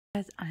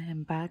Guys, I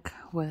am back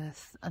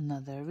with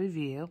another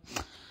review.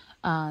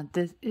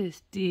 This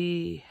is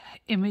the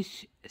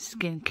Image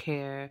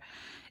SkinCare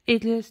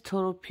Ageless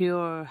Total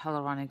Pure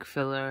Hyaluronic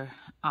Filler.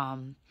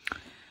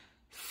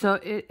 So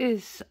it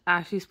is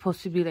actually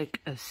supposed to be like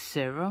a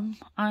serum,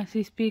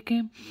 honestly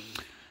speaking.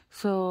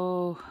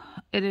 So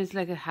it is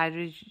like a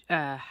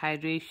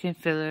hydration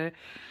filler,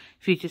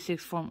 features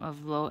 6 forms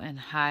of low and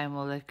high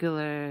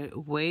molecular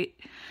weight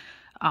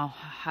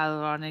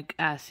hyaluronic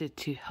acid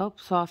to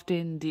help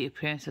soften the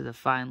appearance of the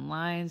fine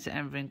lines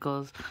and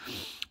wrinkles.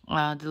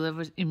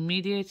 Delivers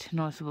immediate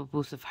noticeable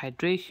boost of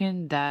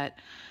hydration that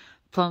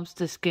plumps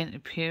the skin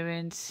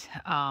appearance.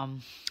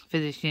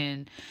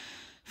 Physician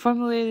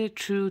formulated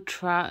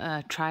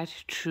tried,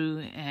 true,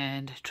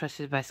 and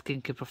trusted by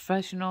skincare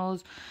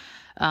professionals.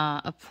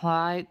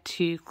 Applied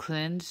to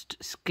cleansed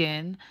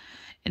skin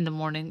in the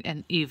morning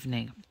and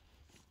evening.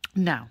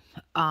 Now,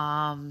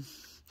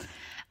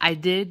 I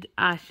did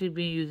actually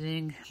be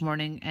using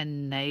morning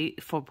and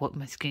night for both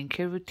my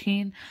skincare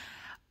routine.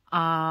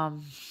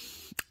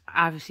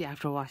 Obviously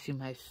after washing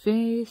my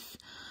face.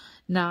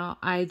 Now,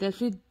 I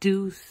definitely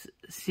do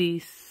see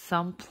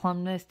some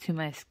plumpness to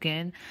my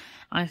skin.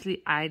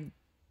 Honestly, at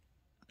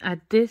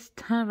this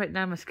time right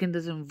now, my skin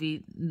doesn't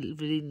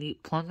really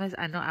need plumpness.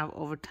 I know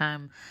over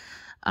time,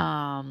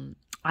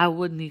 I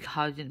would need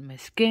collagen in my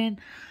skin.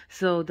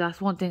 So that's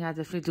one thing I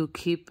definitely do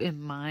keep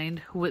in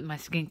mind with my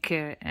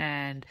skincare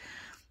and,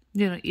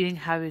 eating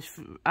habits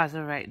as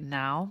of right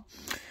now.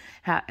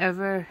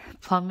 However,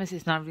 plumpness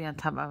is not really on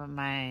top of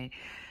my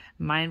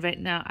mind right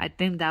now. I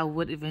think that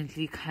would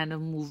eventually kind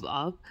of move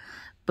up.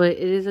 But it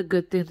is a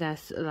good thing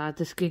that a lot of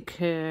the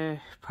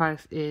skincare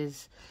products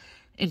is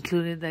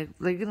including the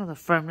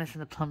firmness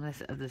and the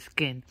plumpness of the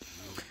skin.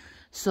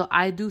 So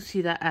I do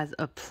see that as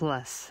a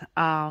plus.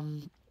 Now,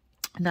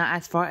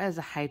 as far as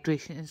the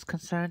hydration is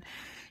concerned,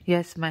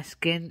 yes, my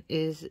skin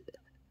is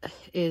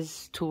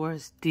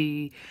towards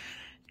the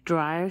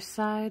drier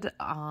side.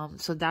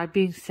 So that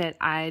being said,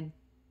 I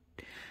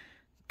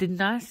did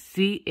not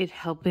see it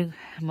helping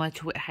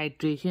much with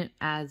hydration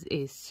as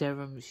a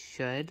serum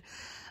should.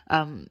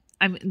 I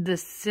mean, the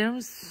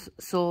serum's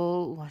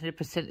sole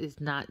 100% is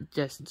not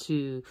just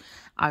to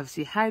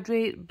obviously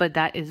hydrate, but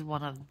that is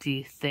one of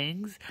the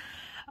things.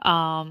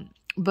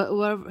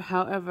 However,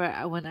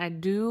 when I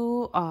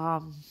do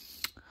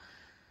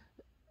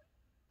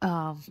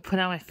put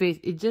on my face,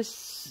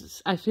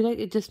 I feel like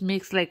it just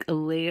makes like a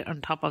layer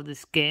on top of the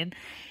skin,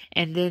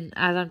 and then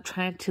as I'm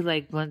trying to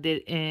like blend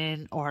it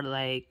in, or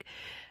like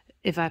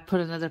if I put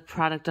another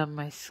product on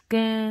my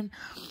skin,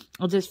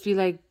 I'll just feel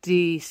like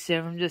the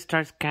serum just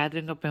starts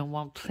gathering up in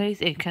one place,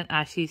 and you can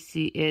actually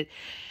see it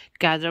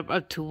gather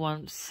up to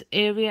one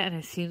area. And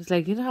it seems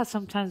like, how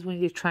sometimes when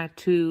you're trying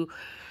to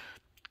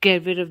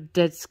get rid of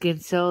dead skin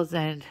cells,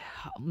 and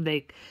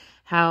like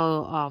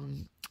how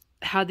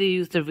they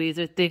use the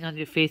razor thing on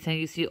your face, and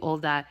you see all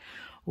that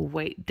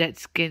white dead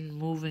skin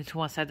moving to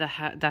one side.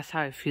 That's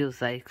how it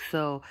feels like.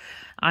 So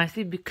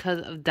honestly, because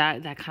of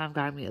that kind of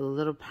got me a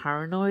little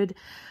paranoid.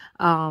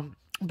 But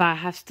I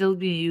have still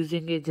been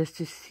using it just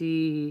to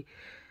see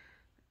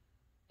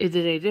is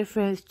there a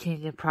difference,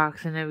 changing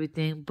products and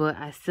everything. But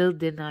I still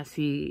did not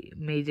see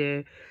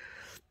major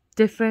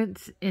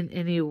difference in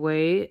any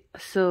way.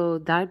 So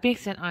that being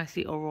said,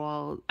 honestly,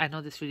 overall, I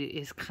know this video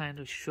is kind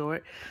of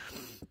short,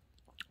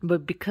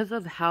 but because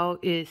of how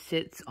it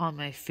sits on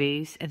my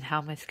face and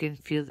how my skin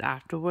feels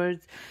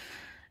afterwards,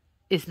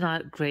 it's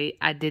not great.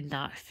 I did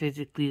not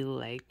physically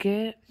like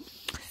it.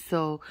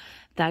 So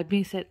that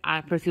being said,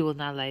 I personally will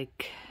not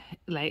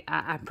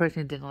I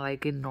personally didn't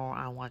like it, nor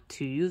I want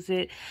to use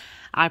it.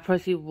 I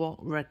personally won't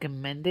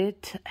recommend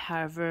it.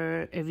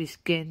 However, every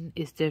skin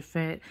is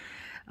different.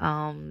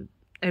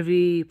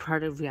 Every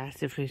product reacts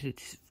differently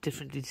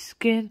to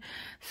skin.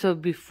 So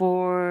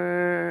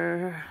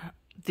before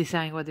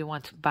deciding whether you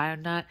want to buy or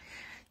not,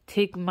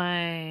 take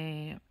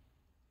my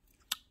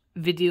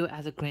video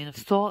as a grain of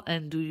salt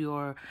and do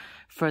your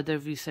further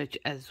research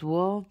as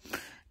well.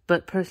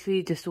 But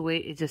personally, just the way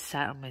it just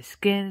sat on my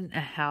skin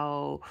and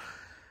how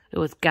it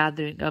was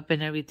gathering up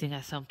and everything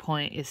at some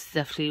point, it's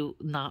definitely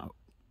not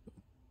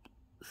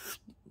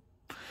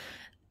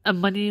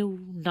money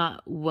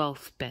not well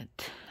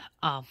spent.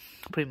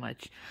 Pretty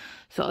much.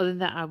 So other than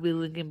that, I'll be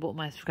linking both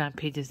my Instagram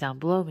pages down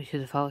below. Make sure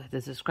to follow, hit the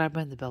subscribe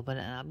button, the bell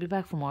button, and I'll be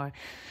back for more.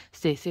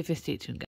 Stay safe and stay tuned, guys.